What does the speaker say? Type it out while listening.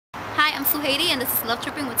Hi, I'm Sujeiry and this is Love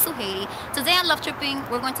Trippin with Sujeiry. Today on Love Trippin,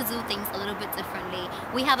 we're going to do things a little bit differently.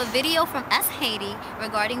 We have a video from S-Jeiry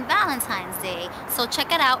regarding Valentine's Day, so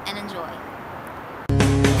check it out and enjoy.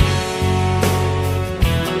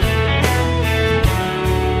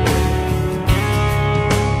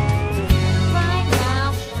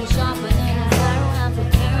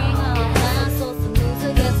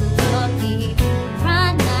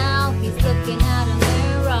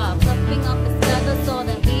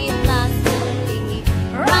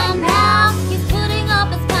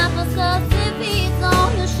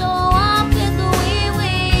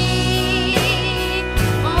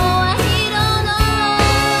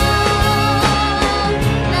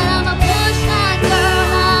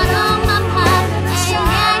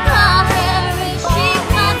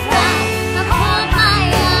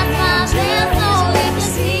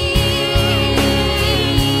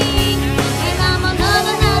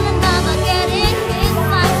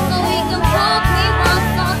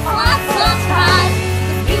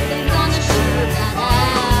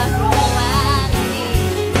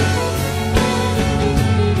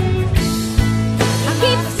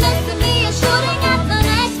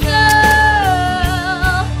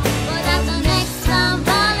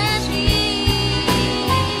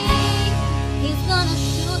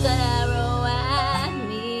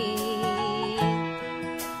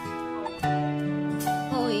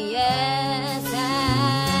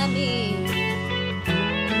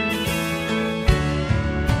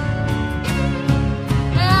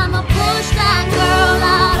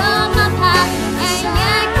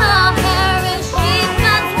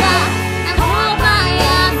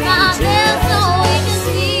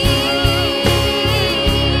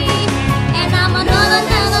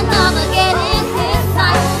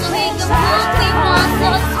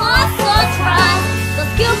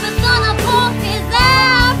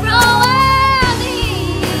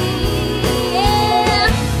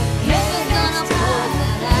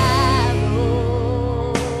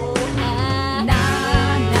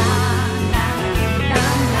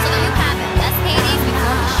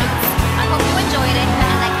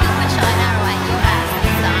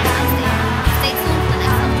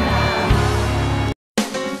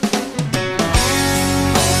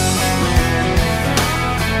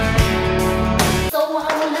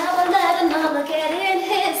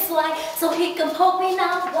 So he can poke me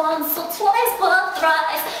not once or twice but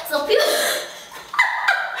thrice. So people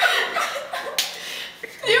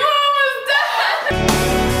you almost died.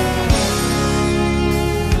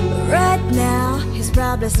 Right now he's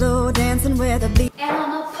probably slow dancing with a beat. And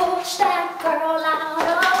I'ma push that girl out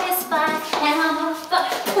of his spine. And I'ma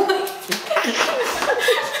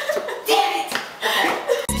Damn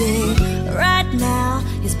it. Right now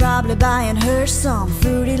he's probably buying her some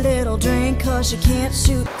fruity little drink cause she can't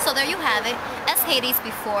shoot. So there you have it, S-Jeiry's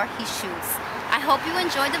before he shoots. I hope you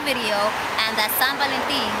enjoyed the video and that San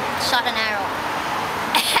Valentin shot an arrow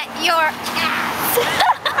at your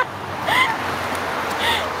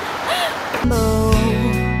ass.